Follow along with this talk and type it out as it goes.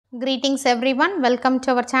Greetings everyone, welcome to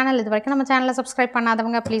our channel. இது வரைக்கும் நம்ம சேனலை சப்ஸ்கிரைப்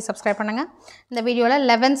பண்ணாதவங்க ப்ளீஸ் சப்ஸ்கிரைப் பண்ணுங்கள். இந்த வீடியோவில்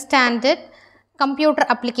 11th standard computer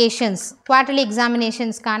applications quarterly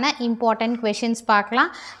examinationsக்கான important questions பார்க்கலாம்.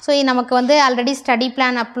 ஸோ இது நமக்கு வந்து ஆல்ரெடி ஸ்டடி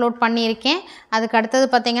பிளான் அப்லோட் பண்ணியிருக்கேன். அதுக்கு அடுத்தது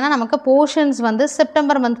பார்த்திங்கன்னா நமக்கு போர்ஷன்ஸ் வந்து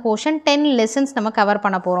செப்டம்பர் மந்த் போர்ஷன் 10 லெசன்ஸ் நம்ம கவர்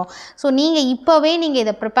பண்ண போகிறோம். ஸோ நீங்கள் இப்போவே நீங்கள்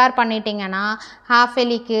இதை ப்ரிப்பேர் பண்ணிட்டீங்கன்னா ஹாஃப்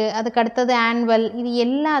எலிக்கு அதுக்கு அடுத்தது ஆனுவல் இது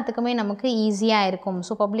எல்லாத்துக்குமே நமக்கு ஈஸியாக இருக்கும்.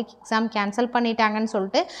 ஸோ பப்ளிக் எக்ஸாம் கேன்சல் பண்ணிட்டாங்கன்னு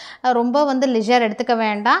சொல்லிட்டு ரொம்ப வந்து லிஜர் எடுத்துக்க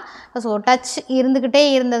வேண்டாம். ஸோ டச் இருந்துக்கிட்டே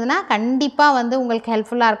இருந்ததுன்னா கண்டிப்பாக வந்து உங்களுக்கு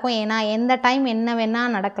ஹெல்ப்ஃபுல்லாக இருக்கும். ஏன்னா எந்த டைம் என்ன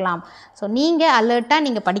வேணால் நடக்கலாம். ஸோ நீங்கள் அலர்ட்டாக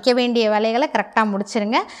நீங்கள் படிக்க வேண்டிய வேலைகளை கரெக்டாக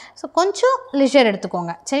முடிச்சிருங்க. ஸோ கொஞ்சம் லிஜர்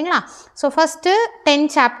எடுத்துக்கோங்க, சரிங்களா? ஸோ ஃபஸ்ட்டு 10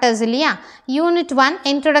 சாப்டர்ஸ் இல்லையா? Unit 1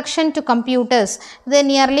 introduction to computers. இது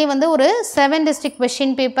நியர்லி வந்து ஒரு 7 டிஸ்ட்ரிக்ட்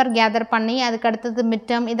கொஷின் பேப்பர் கேதர் பண்ணி அதுக்கு அடுத்தது மிட்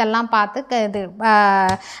டேர்ம் இதெல்லாம் பார்த்து இது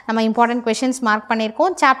நம்ம இம்பார்ட்டன்ட் கொஷின்ஸ் மார்க்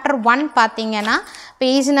பண்ணியிருக்கோம். சாப்டர் 1 பார்த்தீங்கன்னா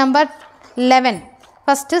பேஜ் நம்பர் 11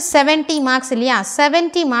 ஃபஸ்ட்டு 70 மார்க்ஸ் இல்லையா?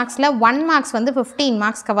 70 மார்க்ஸில் 1 மார்க்ஸ் வந்து 15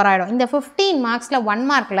 மார்க்ஸ் கவர் ஆகிடும். இந்த 15 மார்க்ஸில் 1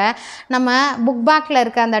 மார்க்கில் நம்ம புக் பேக்கில்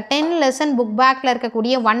இருக்க அந்த 10 லெசன் புக் பேக்கில்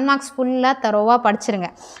இருக்கக்கூடிய 1 மார்க்ஸ் ஃபுல்லாக தரோவாக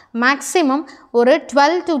படிச்சிருங்க. மேக்ஸிமம் ஒரு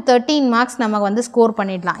 12 to 13 மார்க்ஸ் நம்ம வந்து ஸ்கோர்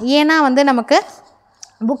பண்ணிடலாம். ஏன்னா வந்து நமக்கு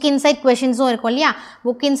புக் இன்சைட் கொஷின்ஸும் இருக்கும் இல்லையா?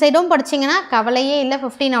 புக் இன்சைடும் படிச்சிங்கன்னா கவலையே இல்லை,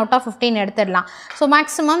 15 out of 15 எடுத்துடலாம். So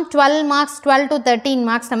maximum 12 marks 12 to 13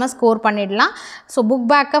 marks நம்ம ஸ்கோர் பண்ணிடலாம். ஸோ புக்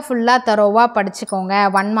பேக்கை ஃபுல்லாக தரோவாக படிச்சுக்கோங்க.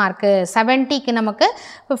 1 மார்க்கு 70க்கு நமக்கு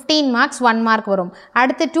 15 மார்க்ஸ் 1 மார்க் வரும்.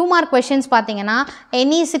 அடுத்து 2 மார்க் கொஷின்ஸ் பார்த்தீங்கன்னா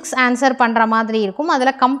எனி 6 ஆன்சர் பண்ணுற மாதிரி இருக்கும்.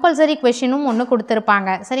 அதில் கம்பல்சரி கொஷினும் ஒன்று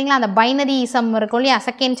கொடுத்துருப்பாங்க, சரிங்களா? அந்த பைனரி சம் இருக்கும் இல்லையா?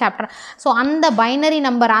 Second chapter. ஸோ அந்த பைனரி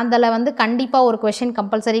நம்பர் அதில் வந்து கண்டிப்பாக ஒரு கொஷின்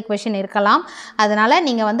கம்பல்சரி கொஷின் இருக்கலாம். அதனால்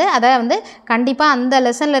நீங்கள் வந்து அதை வந்து கண்டிப்பாக அந்த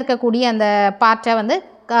லெசனில் இருக்கக்கூடிய அந்த பார்ட்டை வந்து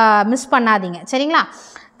மிஸ் பண்ணாதீங்க, சரிங்களா?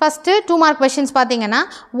 ஃபஸ்ட்டு 2 மார்க் கொஷின்ஸ் பார்த்தீங்கன்னா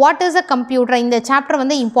வாட் இஸ் அ கம்ப்யூட்டர்? இந்த சாப்டர்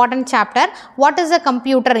வந்து important chapter. What is a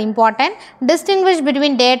computer important. Distinguish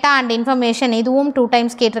between data and information இதுவும் 2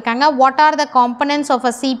 டைம்ஸ் கேட்டிருக்காங்க. What are the components of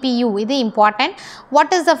a CPU இது important.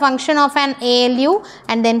 What is the function of an ALU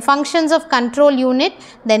and then functions of control unit,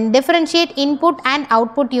 then differentiate input and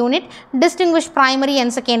output unit, distinguish primary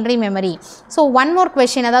and secondary memory. So 1 more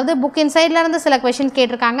question, அதாவது book இன்சைட்லேருந்து சில question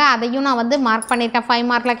கேட்டிருக்காங்க, அதையும் நான் வந்து mark பண்ணியிருக்கேன். 5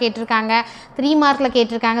 மார்க்கில் கேட்டிருக்காங்க, 3 மார்க்கில்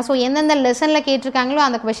கேட்டிருக்காங்க. ஸோ எந்தெந்த லெசனில் கேட்டிருக்காங்களோ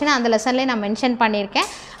அந்த கொஷினை அந்த லெசன்லேயே நான் மென்ஷன் பண்ணியிருக்கேன்.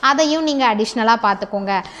 அதையும் நீங்கள் அடிஷ்னலாக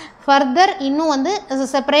பார்த்துக்கோங்க. ஃபர்தர் இன்னும் வந்து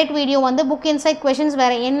செப்பரேட் வீடியோ வந்து புக் இன்சைட் கொஷின்ஸ்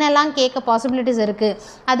வேறு என்னெல்லாம் கேட்க பாசிபிலிட்டிஸ் இருக்குது,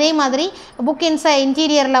 அதே மாதிரி புக்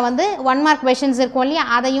இன்டீரியரில் வந்து 1 மார்க் கொஷின்ஸ் இருக்கும் இல்லையா?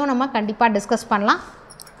 அதையும் நம்ம கண்டிப்பாக டிஸ்கஸ் பண்ணலாம்.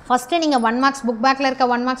 ஃபஸ்ட்டு நீங்கள் 1 மார்க்ஸ் புக் பேக்கில் இருக்க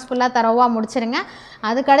 1 மார்க்ஸ் ஃபுல்லாக தரோவாக முடிச்சிருங்க.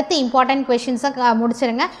 அதுக்கடுத்து இம்பார்ட்டன்ட் கொஷின்ஸை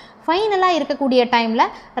முடிச்சிருங்க. ஃபைனலாக இருக்கக்கூடிய டைமில்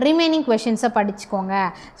ரிமைனிங் கொஷின்ஸை படிச்சுக்கோங்க.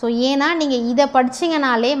 ஸோ ஏன்னா நீங்கள் இதை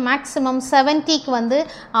படிச்சிங்கனாலே மேக்ஸிமம் 70க்கு வந்து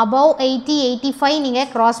அபவ் 80 85 நீங்கள்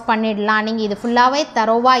க்ராஸ் பண்ணிடலாம். நீங்கள் இது ஃபுல்லாகவே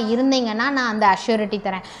தரோவாக இருந்தீங்கன்னா நான் அந்த அஷ்யூரிட்டி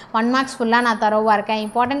தரேன். 1 மார்க்ஸ் ஃபுல்லாக நான் தரோவாக இருக்கேன்,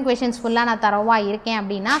 இம்பார்ட்டன்ட் கொஷின்ஸ் ஃபுல்லாக நான் தரோவாக இருக்கேன்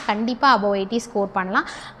அப்படின்னா கண்டிப்பாக அபவ் 80 ஸ்கோர் பண்ணலாம்.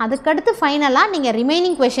 அதுக்கடுத்து ஃபைனலாக நீங்கள்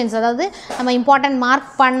ரிமைனிங் கொஷின்ஸ், அதாவது நம்ம இம்பார்ட்டன்ட்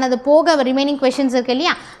மார்க் பண்ணது போக ரிமைனிங் கொஷின்ஸ் இருக்கு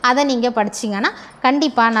இல்லையா? அதை நீங்கள் படிச்சிங்கன்னா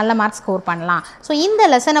கண்டிப்பாக நல்ல மார்க் ஸ்கோர் பண்ணலாம். ஸோ இந்த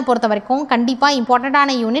லெசனை பொறுத்த வரைக்கும் கண்டிப்பாக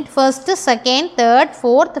இம்பார்ட்டண்ட்டான unit 1st 2nd 3rd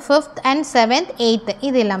 4th 5th and 7th 8th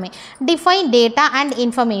இது எல்லாமே. Define data and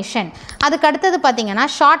information. அதுக்கு அடுத்தது பார்த்தீங்கன்னா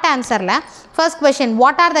short ஆன்சரில் first question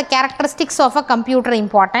what are the characteristics of a computer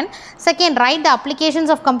important. Second right the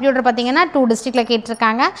applications of computer பார்த்தீங்கன்னா 2 டிஸ்ட்ரிக்டில்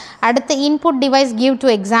கேட்டிருக்காங்க. அடுத்து input device give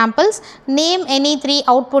 2 examples. Name any 3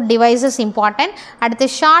 output devices important. அடுத்து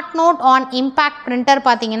short note on impact printer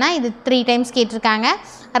பார்த்தீங்கன்னா இது 3 times கேட்டிருக்காங்க.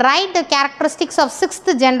 Right the characteristics of 6th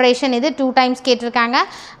generation இது 2 times கேட்டிருக்காங்க.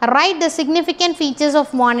 Right the significant features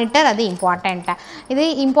of monitor அது இம்பார்ட்டண்ட். இது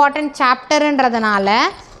இம்பார்ட்டன்ட் சாப்டர்ன்றதுனால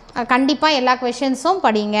கண்டிப்பாக எல்லா கொஷின்ஸும்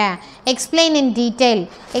படிங்க. Explain in detail.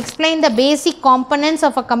 Explain the basic components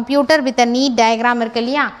of a computer with a NEET diagram இருக்கு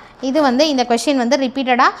இல்லையா? இது வந்து இந்த கொஷின் வந்து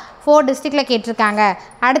ரிப்பீட்டடாக 4 டிஸ்ட்ரிக்டில் கேட்டிருக்காங்க.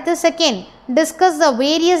 அடுத்து second discuss the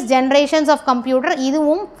various generations of computer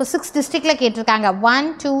இதுவும் 6 டிஸ்ட்ரிக்டில் கேட்டிருக்காங்க. 1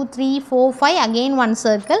 2 3 4 5 அகெயின் 1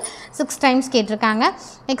 சர்க்கிள் 6 டைம்ஸ் கேட்டிருக்காங்க.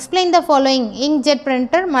 Explain the following. Inkjet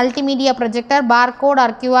printer, multimedia projector, bar code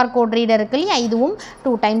R QR code reader இருக்கு இல்லையா? இதுவும்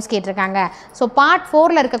 2 டைம்ஸ் கேட்டிருக்காங்க. ஸோ பார்ட்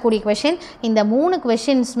 4ல் இருக்கக்கூடிய கொஷின் இந்த 3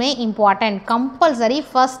 கொஷின்ஸுமே இம்பார்ட்டன்ட். கம்பல்சரி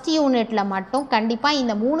ஃபஸ்ட் யூனிட்டில் மட்டும் கண்டிப்பாக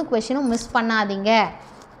இந்த 3 கொஷினும் மிஸ் பண்ணாதீங்க.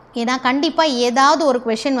 ஏன்னா கண்டிப்பாக ஏதாவது ஒரு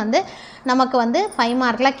கொஷின் வந்து நமக்கு வந்து 5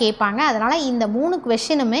 மார்க்கில் கேட்பாங்க. அதனால் இந்த 3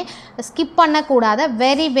 கொஷினுமே skip பண்ணக்கூடாத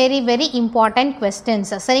very very very important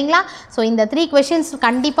questions, சரிங்களா? ஸோ இந்த 3 கொஷின்ஸ்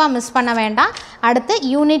கண்டிப்பாக மிஸ் பண்ண வேண்டாம். அடுத்து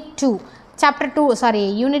யூனிட் 2 சாப்டர் 2 சாரி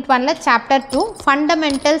யூனிட் 1ல் chapter 2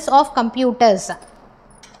 fundamentals of computers.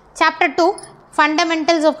 Chapter 2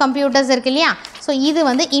 fundamentals of computers இருக்கு இல்லையா? ஸோ இது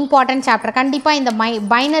வந்து இம்பார்ட்டன்ட் சாப்டர். கண்டிப்பாக இந்த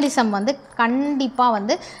பைனரி சம் வந்து கண்டிப்பாக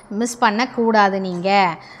வந்து மிஸ் பண்ணக்கூடாது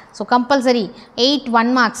நீங்கள். So compulsory 8 1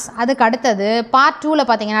 marks. அதுக்கு அடுத்தது பார்ட் 2ல்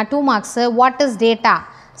பார்த்தீங்கன்னா 2 marks what is data.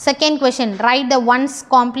 Second question right the ones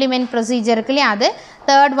complement procedure இருக்கு இல்லையா? அது.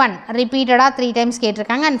 தேர்ட் ஒன் ரிப்பீட்டடாக 3 டைம்ஸ்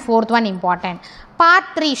கேட்டிருக்காங்க. And fourth one important. Part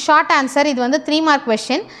 3 short answer. இது வந்து 3 மார்க்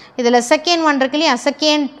கொஷின். இதில் செகண்ட் ஒன் இருக்கு இல்லையா?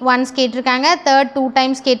 செகண்ட் ஒன்ஸ் கேட்டிருக்காங்க. தேர்ட் 2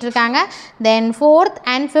 டைம்ஸ் கேட்டிருக்காங்க. தென் ஃபோர்த்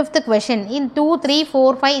அண்ட் ஃபிஃப்த் கொஷின் இன் 2 3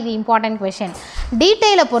 4 5 இது இம்பார்ட்டன்ட் கொஷின்.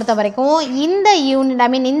 டீட்டெயிலை பொறுத்த வரைக்கும் இந்த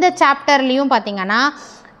யூனிட் இந்த சாப்டர்லேயும் பார்த்தீங்கன்னா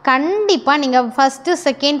கண்டிப்பாக நீங்கள் ஃபஸ்ட்டு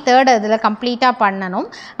செகண்ட் தேர்டு இதில் கம்ப்ளீட்டாக பண்ணணும்.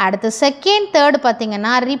 அடுத்து செகண்ட் தேர்டு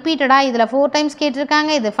பார்த்தீங்கன்னா ரிப்பீட்டடாக இதில் 4 டைம்ஸ் கேட்டிருக்காங்க,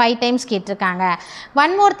 இது 5 டைம்ஸ் கேட்டிருக்காங்க.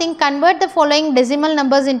 One more thing, convert the following decimal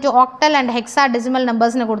numbers into octal and hexa decimal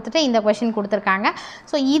நம்பர்ஸ்னு கொடுத்துட்டு இந்த கொஷின் கொடுத்துருக்காங்க.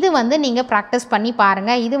 ஸோ இது வந்து நீங்கள் ப்ராக்டிஸ் பண்ணி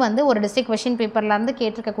பாருங்கள். இது வந்து ஒரு டிஸ்ட்ரிக்ட் கொஷின் பேப்பர்லேருந்து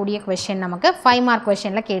கேட்டிருக்கக்கூடிய கொஷின், நமக்கு 5 மார்க்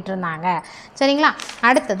கொஷினில் கேட்டிருந்தாங்க. சரிங்களா?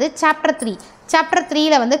 அடுத்தது சாப்டர் 3. சாப்டர்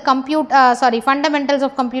 3ல வந்து ஃபண்டமெண்டல்ஸ்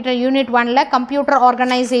ஆஃப் கம்ப்யூட்டர் யூனிட் 1ல் கம்ப்யூட்டர்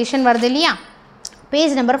ஆர்கனைசேஷன் வருது இல்லையா?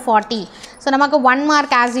 Page number 40. ஸோ நமக்கு 1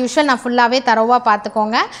 மார்க் ஆஸ் யூஷுவல் நான் ஃபுல்லாகவே தரோவாக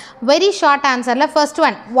பார்த்துக்கோங்க. Very short ஆன்சரில் first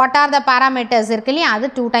one what are the parameters இருக்கு இல்லையா? அது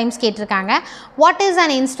 2 டைம்ஸ் கேட்டிருக்காங்க. வாட் இஸ்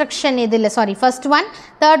அன் இன்ஸ்ட்ரக்ஷன் இது இல்லை first one.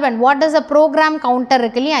 Third one what is a program counter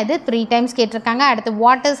இருக்கு இல்லையா? இது 3 டைம்ஸ் கேட்டிருக்காங்க. அடுத்து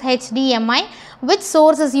what is HDMI, which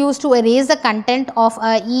source is used to erase the content of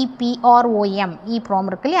a EPROM, EPROM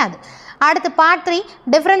இருக்கு இல்லையா? அது. அடுத்து part 3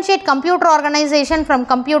 differentiate computer organisation from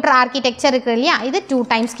computer architecture இருக்கு இல்லையா? இது 2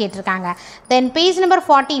 டைம்ஸ் கேட்டிருக்காங்க. Then page number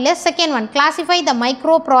 40ல் second one classify the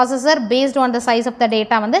micro processor based on the size of the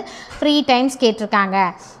data வந்து 3 times கேட்டிருக்காங்க.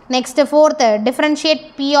 Next fourth differentiate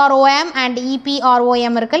PROM and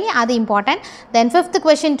EPROM இருக்கு இல்லையா? அது important. Then fifth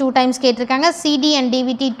question 2 times கேட்டிருக்காங்க. CD and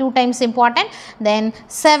DVT 2 times important. Then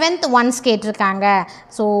seventh once கேட்டிருக்காங்க.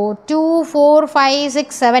 So 2 4 5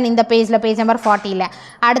 6 7 இந்த பேஜில் page number 40ல்.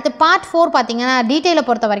 அடுத்து பார்ட் 4 பார்த்தீங்கன்னா டீட்டெயிலை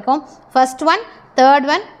பொறுத்த வரைக்கும் first one, third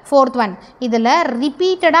one, fourth one இதில்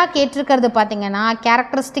ரிப்பீட்டடாக கேட்டிருக்கிறது பார்த்தீங்கன்னா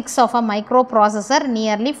characteristics of a micro processor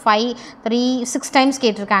nearly 6 times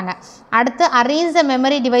கேட்டிருக்காங்க. அடுத்து அரேஞ்ச் த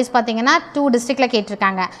மெமரி டிவைஸ் பார்த்தீங்கன்னா 2 டிஸ்ட்ரிக்டில்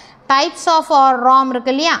கேட்டிருக்காங்க. டைப்ஸ் ஆஃப் ROM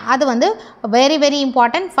இருக்கு இல்லையா? அது வந்து வெரி வெரி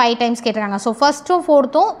இம்பார்ட்டன்ட் 5 டைம்ஸ் கேட்டிருக்காங்க. ஸோ ஃபர்ஸ்ட்டும்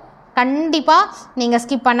ஃபோர்த்தும் கண்டிப்பாக நீங்கள்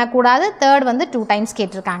ஸ்கிப் பண்ணக்கூடாது. தேர்ட் வந்து 2 டைம்ஸ்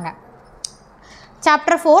கேட்டிருக்காங்க.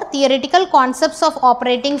 Chapter 4 theoretical concepts of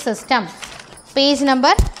operating system page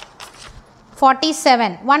number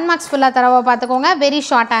 47. 1 marks ஃபுல்லாக தரவாக பார்த்துக்கோங்க. Very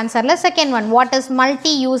short ஆன்சரில் second one what is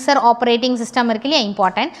multi user operating system இருக்கு இல்லையா?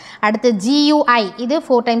 இம்பார்ட்டன்ட். அடுத்து GUI இது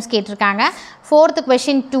 4 டைம்ஸ் கேட்டிருக்காங்க. ஃபோர்த்து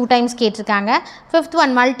கொஷின் 2 டைம்ஸ் கேட்டிருக்காங்க. ஃபிஃப்த்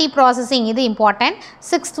ஒன் மல்டி ப்ராசஸிங் இது இம்பார்ட்டன்ட்.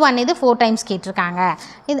 சிக்ஸ்த் ஒன் இது 4 டைம்ஸ் கேட்டிருக்காங்க.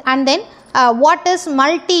 இது and then what is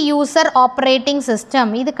multi user operating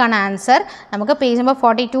system இதுக்கான ஆன்சர் நமக்கு பேஜ் நம்பர்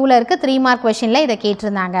 42ல் இருக்குது. 3 மார்க் கொஷினில் இதை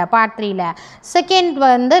கேட்டிருந்தாங்க பார்ட் 3ல். செகண்ட்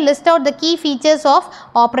வந்து list out the key features of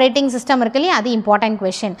operating system இருக்கு இல்லையா? அது important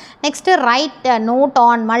question. Next right note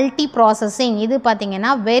on multi processing இது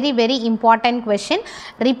பார்த்தீங்கன்னா வெரி வெரி இம்பார்ட்டன்ட் கொஷின்,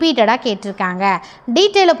 ரிப்பீட்டடாக கேட்டிருக்காங்க.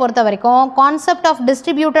 டீட்டெயிலை பொறுத்த வரைக்கும் concept of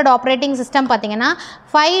distributed operating system பார்த்தீங்கன்னா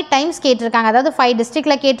 5 டைம்ஸ் கேட்டிருக்காங்க. அதாவது 5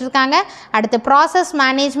 டிஸ்ட்ரிக்டில் கேட்டிருக்காங்க. அடுத்து process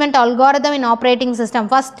management algorithm in operating system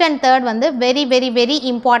first and third வந்து very very very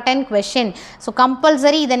important question. So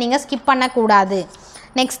compulsory இதை நீங்கள் skip பண்ணக்கூடாது.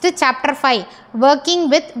 Next chapter 5 working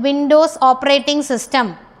with Windows operating system.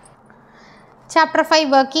 Chapter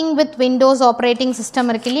 5 working with Windows operating system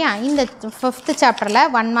இருக்கு இல்லையா? இந்த 5th சாப்டரில்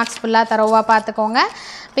 1 marks ஃபுல்லாக தரோவாக பார்த்துக்கோங்க.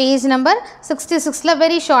 பேஜ் நம்பர் 66ல்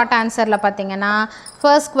வெரி ஷார்ட் ஆன்சரில் பார்த்தீங்கன்னா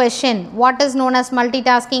first question what is known as multi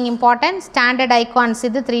tasking important standard icons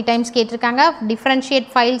இது 3 times கேட்டிருக்காங்க. Differentiate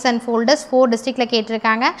files and folders 4 டிஸ்ட்ரிக்டில்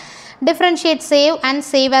கேட்டிருக்காங்க. Differentiate save and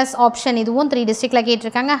save as option இதுவும் 3 டிஸ்ட்ரிக்டில்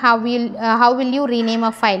கேட்டிருக்காங்க. How will you rename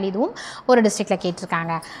a file இதுவும் ஒரு டிஸ்ட்ரிக்டில்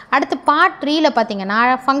கேட்டிருக்காங்க. அடுத்து பார்ட் 3ல் பார்த்தீங்கன்னா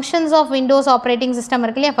functions of Windows operating system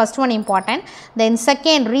இருக்கு இல்லையா? First one important. Then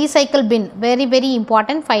second recycle been very very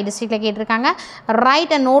important 5 டிஸ்ட்ரிக்டில் கேட்டிருக்காங்க.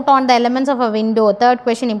 Right a note on the elements of a window third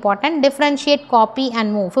question important. Differentiate copy and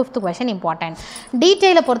move 5th question important.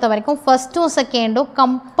 டீட்டெயிலை பொறுத்த வரைக்கும் ஃபர்ஸ்ட்டும் செகண்டும்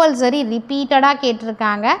compulsory ரிப்பீட்டடாக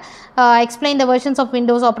கேட்டிருக்காங்க. explain the versions of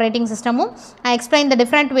Windows operating systemமும் explain the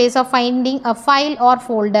different ways of finding a file or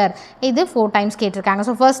folder இது 4 times கேட்டிருக்காங்க.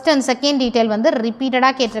 So first and second detail வந்து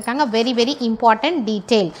ரிப்பீட்டடாக கேட்டிருக்காங்க. Very very important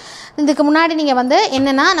detail. இதுக்கு முன்னாடி நீங்கள் வந்து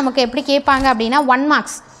என்னென்னா நமக்கு எப்படி கேட்பாங்க அப்படின்னா 1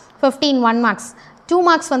 மார்க்ஸ் 15 1 மார்க்ஸ் 2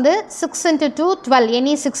 marks வந்து 6 into 2 12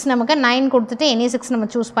 any 6 நமக்கு 9 கொடுத்துட்டு any 6 நம்ம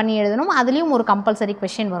சூஸ் பண்ணி எழுதணும் அதுலேயும் ஒரு கம்பல்சரி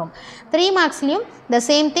கொஷின் வரும் 3 மார்க்ஸ்லேயும் the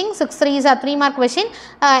same thing 6 3s are 3 mark question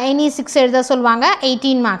any 6 எழுத சொல்லுவாங்க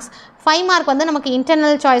 18 marks 5 mark வந்து நமக்கு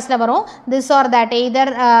internal choiceல வரும் this or that either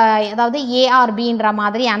அதாவது A or Bன்ற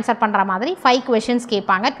மாதிரி ஆன்சர் பண்ணுற மாதிரி 5 questions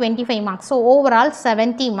கேட்பாங்க 25 marks so overall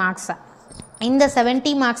 70 marks இந்த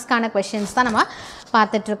 70 மார்க்ஸ்க்கான கொஷின்ஸ் தான் நம்ம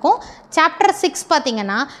பார்த்துட்ருக்கோம் சாப்டர் 6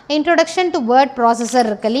 பார்த்தீங்கன்னா இன்ட்ரோடக்ஷன் டு வேர்ட் ப்ராசஸர்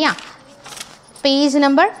இருக்கு இல்லையா பேஜ்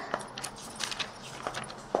நம்பர்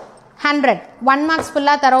 100 1 மார்க்ஸ்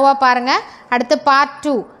ஃபுல்லாக தரோவா பாருங்கள் அடுத்து part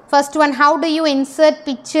 2 first one how do you insert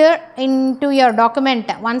picture into your document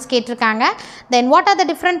once கேட்டிருக்காங்க then what are the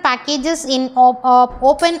different packages in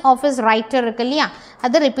open office writer இருக்கு இல்லையா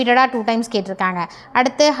அது ரிப்பீட்டடாக 2 times கேட்டிருக்காங்க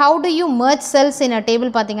அடுத்து how do you merge cells in a table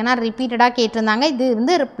பார்த்தீங்கன்னா ரிப்பீட்டடாக கேட்டிருந்தாங்க இது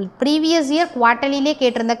வந்து ப்ரீவியஸ் இயர் குவார்ட்டர்லிலே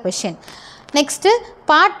கேட்டிருந்த question next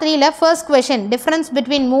part 3 first question difference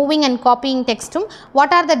between moving and copying text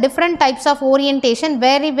what are the different types of orientation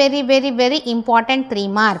very important 3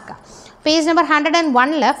 mark page number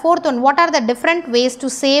 101 fourth one what are the different ways to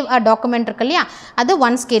save a document இருக்கு இல்லையா அது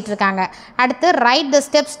once கேட்டிருக்காங்க அடுத்து write the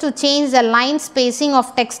steps to change the line spacing of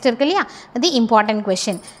text இருக்கு இல்லையா அது important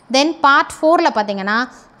question then part 4 பார்த்தீங்கன்னா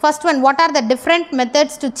first one what are the different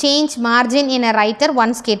methods to change margin in a writer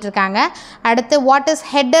once கேட்டிருக்காங்க அடுத்து what is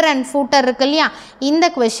header and footer இருக்கு இல்லையா இந்த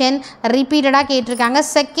question repeatedா கேட்டிருக்காங்க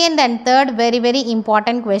second and third very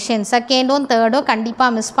important question second third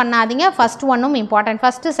கண்டிப்பாக miss பண்ணாதீங்க first one important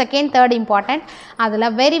first second third important அதில்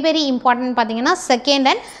very important பார்த்தீங்கன்னா second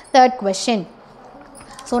and third question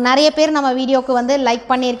so நிறைய பேர் நம்ம வீடியோக்கு வந்து லைக்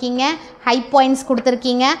பண்ணியிருக்கீங்க ஹை பாயிண்ட்ஸ்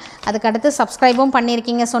கொடுத்துருக்கீங்க அதுக்கடுத்து சப்ஸ்கிரைபும்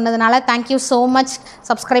பண்ணியிருக்கீங்க சொன்னதுனால தேங்க்யூ ஸோ மச்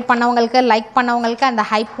சப்ஸ்கிரைப் பண்ணவங்களுக்கு லைக் பண்ணவங்களுக்கு அந்த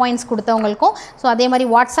ஹை பாயிண்ட்ஸ் கொடுத்தவங்களுக்கும் ஸோ அதே மாதிரி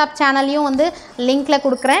வாட்ஸ்அப் சேனல்லையும் வந்து லிங்க்கில்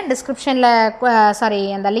கொடுக்குறேன் டிஸ்கிரிப்ஷனில்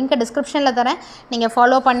அந்த லிங்க்கை டிஸ்கிரிப்ஷனில் தரேன் நீங்கள்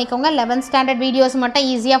ஃபாலோ பண்ணிக்கோங்க 11th ஸ்டாண்டர்ட் வீடியோஸ் மட்டும்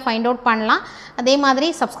ஈஸியாக ஃபைண்ட் அவுட் பண்ணலாம் அதே மாதிரி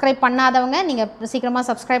சப்ஸ்கிரைப் பண்ணாதவங்க நீங்கள் சீக்கிரமாக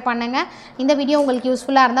சப்ஸ்கிரைப் பண்ணுங்கள் இந்த வீடியோ உங்களுக்கு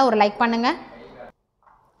யூஸ்ஃபுல்லாக இருந்தால் ஒரு லைக் பண்ணுங்கள்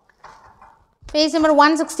பேஜ் நம்பர்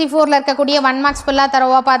 164 இருக்கக்கூடிய 1 மார்க்ஸ் ஃபுல்லாக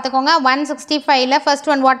தரவா பார்த்துக்கோங்க 165 first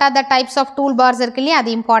one what are the types of tool parse இருக்கு இல்லையா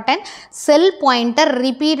அது இம்பார்ட்டன்ட் செல் பாயிண்டர்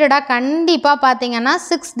ரிப்பீட்டடாக கண்டிப்பாக பார்த்தீங்கன்னா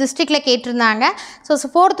 6 டிஸ்ட்ரிக்டில் கேட்டிருந்தாங்க ஸோ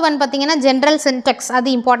ஃபோர்த் ஒன் பார்த்தீங்கன்னா ஜென்ரல் சின்டெக்ஸ்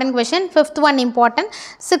அது important question fifth one important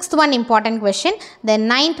sixth one important question then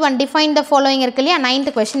ninth one define the following இருக்கு இல்லையா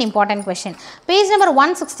ninth question important question page number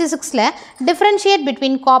 166 differentiate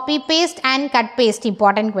between copy paste and cut paste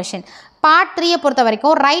important question part 3 பொறுத்த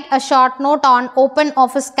வரைக்கும் right a short note on open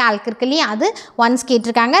office Calc இருக்கு இல்லையா அது once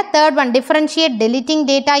கேட்டிருக்காங்க third one differentiate deleting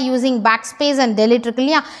data using back space and delete இருக்கு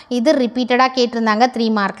இல்லையா இது ரிப்பீட்டடாக கேட்டிருந்தாங்க 3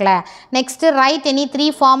 மார்க்கில் next right any 3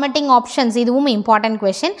 formatting options இதுவும் இம்பார்ட்டன்ட்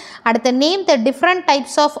கொஷின் அடுத்து name the different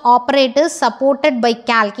types of operators supported by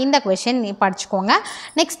Calc இந்த கொஷின் படிச்சுக்கோங்க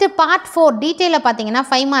நெக்ஸ்ட் பார்ட் 4 டீட்டெயிலில் பார்த்தீங்கன்னா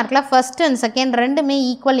 5 மார்க்கில் ஃபர்ஸ்ட் அண்ட் செகண்ட் ரெண்டுமே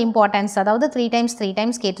ஈக்குவல் இம்பார்ட்டன்ஸ் அதாவது 3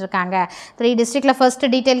 டைம்ஸ் கேட்டிருக்காங்க 3 டிஸ்ட்ரிக்டில் ஃபர்ஸ்ட்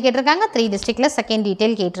டீட்டெயில் கேட்டிருக்காங்க 3 டிஸ்ட்ரிக்டில் செகண்ட்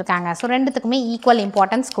டீட்டெயில் கேட்டிருக்காங்க ஸோ ரெண்டுத்துக்குமே ஈக்குவல்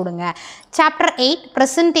இம்பார்ட்டன்ஸ் கொடுங்க chapter 8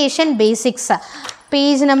 presentation basics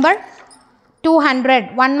page number 200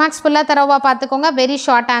 1 marks ஃபுல்லாக தரவா பார்த்துக்கோங்க வெரி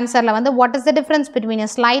ஷார்ட் ஆன்சரில் வந்து what is the difference between a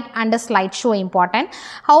slide and a slide show important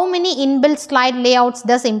how many inbuilt slide layouts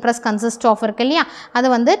does impress consist of இருக்கு இல்லையா அது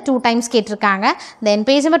வந்து 2 times கேட்டிருக்காங்க then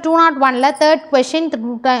page number 201 third question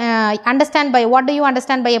understand by what to you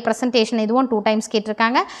understand by a presentation இதுவும் 2 times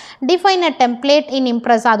கேட்டிருக்காங்க define a template in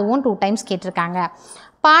impress அதுவும் 2 times கேட்டிருக்காங்க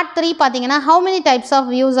part 3 பார்த்தீங்கன்னா how many types of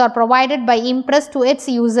views are provided by impress to its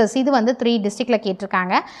users இது வந்து 3 டிஸ்ட்ரிக்டில்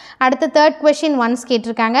கேட்டிருக்காங்க அடுத்து தேர்ட் கொஷின் ஒன்ஸ்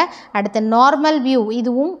கேட்டிருக்காங்க அடுத்து நார்மல் வியூ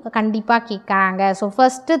இதுவும் கண்டிப்பாக கேட்குறாங்க ஸோ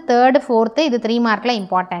ஃபஸ்ட்டு தேர்டு ஃபோர்த்து இது 3 மார்க்கில்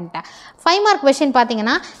இம்பார்ட்டண்ட் 5 மார்க் கொஷின்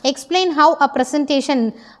பார்த்தீங்கன்னா explain how a presentation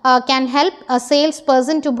can help a sales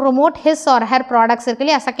person to promote his R her products இருக்கு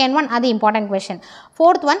இல்லையா செகண்ட் ஒன் அது important question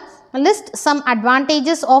fourth one list some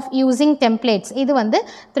advantages of using templates இது வந்து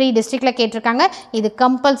 3 டிஸ்ட்ரிக்டில் கேட்டிருக்காங்க இது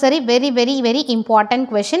compulsory very important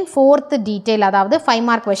question fourth detail அதாவது 5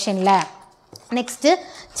 mark கொஷினில் next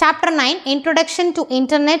chapter 9 introduction to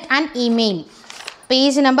internet and email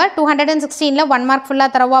page number 216 1 mark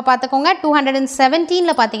ஃபுல்லாக தரவா பார்த்துக்கோங்க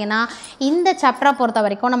 217 பார்த்தீங்கன்னா இந்த சாப்டரை பொறுத்த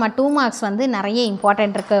வரைக்கும் நம்ம 2 மார்க்ஸ் வந்து நிறைய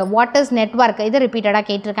இம்பார்ட்டன்ட் இருக்குது வாட் இஸ் நெட்வொர்க் இது ரிப்பீட்டடாக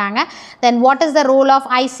கேட்டிருக்காங்க then what is the role of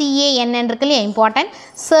ICANN இருக்கு இல்லையா இம்பார்ட்டன்ட்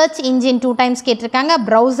சர்ச் இன்ஜின் 2 டைம்ஸ் கேட்டிருக்காங்க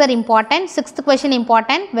browser important 6th question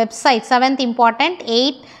important website 7th important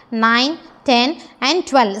 8 9 10 and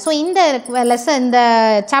 12 so இந்த லெசன் இந்த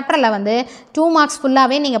சாப்டரில் வந்து 2 மார்க்ஸ்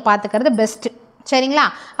ஃபுல்லாகவே நீங்கள் பார்த்துக்கிறது பெஸ்ட்டு சரிங்களா?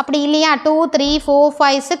 அப்படி இல்லையா 2 3 4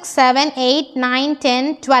 5 6 7 8 9 10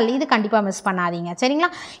 12 இது கண்டிப்பாக மிஸ் பண்ணாதீங்க. சரிங்களா?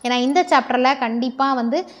 ஏன்னா இந்த சாப்டரில் கண்டிப்பாக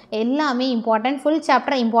வந்து எல்லாமே இம்பார்ட்டன்ட், ஃபுல்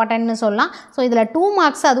சாப்டர் இம்பார்ட்டன்ட்னு சொல்லலாம். ஸோ இதில் 2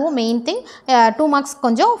 மார்க்ஸ் அதுவும் மெயின் திங், 2 மார்க்ஸ்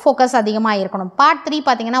கொஞ்சம் ஃபோக்கஸ் அதிகமாக இருக்கணும். பார்ட் 3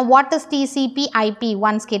 பார்த்தீங்கன்னா what is TCP IP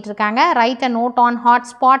once கேட்டிருக்காங்க. Right a note on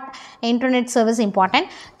hotspot internet service important.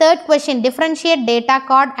 Third question differentiate data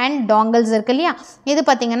card and dongles இருக்கு இல்லையா, இது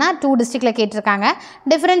பார்த்தீங்கன்னா 2 டிஸ்ட்ரிக்டில் கேட்டிருக்காங்க.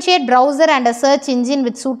 Differentiate browser and search engine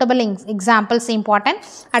with suitable examples important.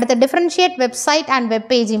 அடுத்து differentiate website and web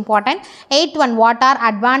page important. 8th one what are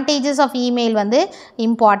advantages of email வந்து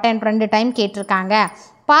important, 2 time கேட்டிருக்காங்க.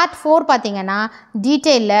 Part 4 பார்த்தீங்கன்னா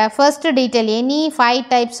டீட்டெயிலில் first detail any 5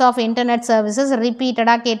 types of internet services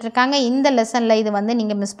ரிப்பீட்டடாக கேட்டிருக்காங்க. இந்த லெசனில் இது வந்து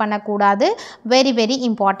நீங்கள் மிஸ் பண்ணக்கூடாது. Very very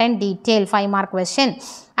important detail, 5 mark question.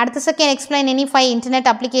 அடுத்த second explain any 5 internet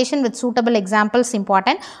application with suitable examples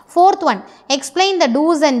important. Fourth one explain the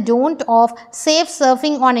two's and don't of safe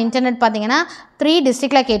surfing on internet பார்த்தீங்கன்னா 3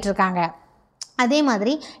 டிஸ்ட்ரிக்டில் கேட்டிருக்காங்க. அதே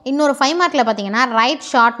மாதிரி இன்னொரு 5 மார்க்கில் பார்த்தீங்கன்னா right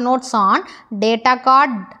short notes on data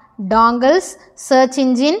card, dongles, search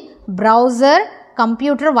engine, browser,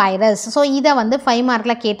 computer virus. So இதை வந்து 5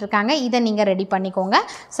 மார்க்கில் கேட்டிருக்காங்க. இதை நீங்கள் ரெடி பண்ணிக்கோங்க.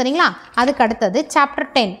 சரிங்களா? அதுக்கு அடுத்தது chapter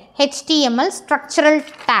 10 HTML structural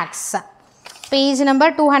tax, page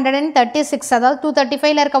number 236, அதாவது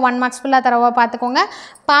 235 இருக்க 1 மார்க்ஸ் ஃபுல்லாக தரவாக பார்த்துக்கோங்க.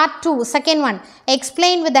 Part 2 second one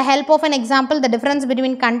explain with the help of an example the difference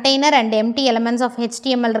between container and empty elements of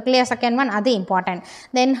HTML இருக்கு இல்லையா, செகண்ட் ஒன் அது important.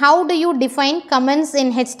 Then how to you define comments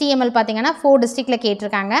in HTML பார்த்தீங்கன்னா 4 டிஸ்ட்ரிக்டில்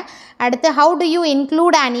கேட்டிருக்காங்க. அடுத்து how to you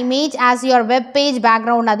include an image as your web page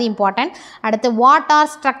background, அது important. அடுத்து what are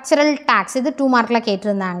structural tax, இது 2 மார்க்கில்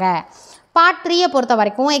கேட்டிருந்தாங்க. பார்ட் 3 பொறுத்த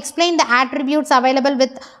வரைக்கும் explain the attributes available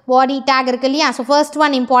with body take இருக்கு இல்லையா. So first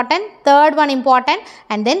one important, third one important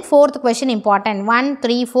and then fourth question important. 1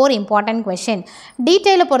 3 4 important question.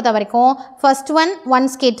 டீட்டெயிலை பொறுத்த வரைக்கும் ஃபர்ஸ்ட் ஒன்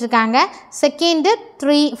ஒன்ஸ் கேட்டிருக்காங்க, செகண்டு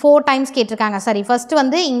 3 4 டைம்ஸ் கேட்டிருக்காங்க. சரி, ஃபர்ஸ்ட்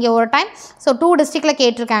வந்து இங்கே ஒரு டைம், ஸோ 2 டிஸ்ட்ரிக்டில்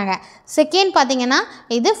கேட்டிருக்காங்க. செகண்ட் பார்த்தீங்கன்னா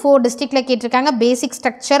இது 4 டிஸ்ட்ரிக்டில் கேட்டிருக்காங்க. பேசிக்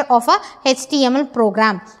structure of a HTML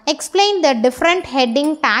program. Explain the different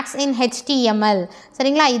heading tax in HTML.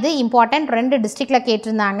 சரிங்களா? இது இம்பார்ட்டன்ட், 2 டிஸ்ட்ரிக்டில்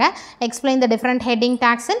கேட்டிருந்தாங்க. Explain the different heading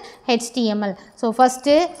tax in HTML. So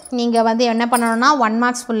first நீங்கள் வந்து என்ன பண்ணணும்னா 1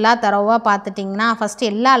 மார்க்ஸ் ஃபுல்லாக தரவாக பார்த்துட்டிங்கன்னா ஃபஸ்ட்டு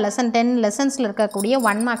எல்லா லெசன் 10 லெசன்ஸில் இருக்கக்கூடிய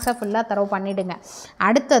 1 மார்க்ஸை ஃபுல்லாக தரவு பண்ணிவிடுங்க.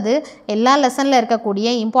 அடுத்தது எல்லா லெசனில் இருக்கக்கூடிய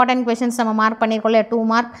இம்பார்ட்டன்ட் கொஷின்ஸ் நம்ம மார்க் பண்ணியிருக்கோம்ல, 2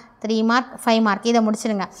 மார்க் 3 மார்க் 5 மார்க், இதை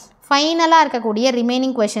முடிச்சிடுங்க. ஃபைனலாக இருக்கக்கூடிய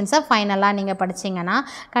ரிமைனிங் கொஷின்ஸை ஃபைனலாக நீங்கள் படிச்சிங்கன்னா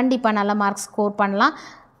கண்டிப்பாக நல்ல மார்க்ஸ் ஸ்கோர் பண்ணலாம்.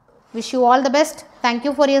 Wish you all the best.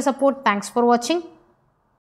 Thank you for your support. Thanks for வாட்சிங்.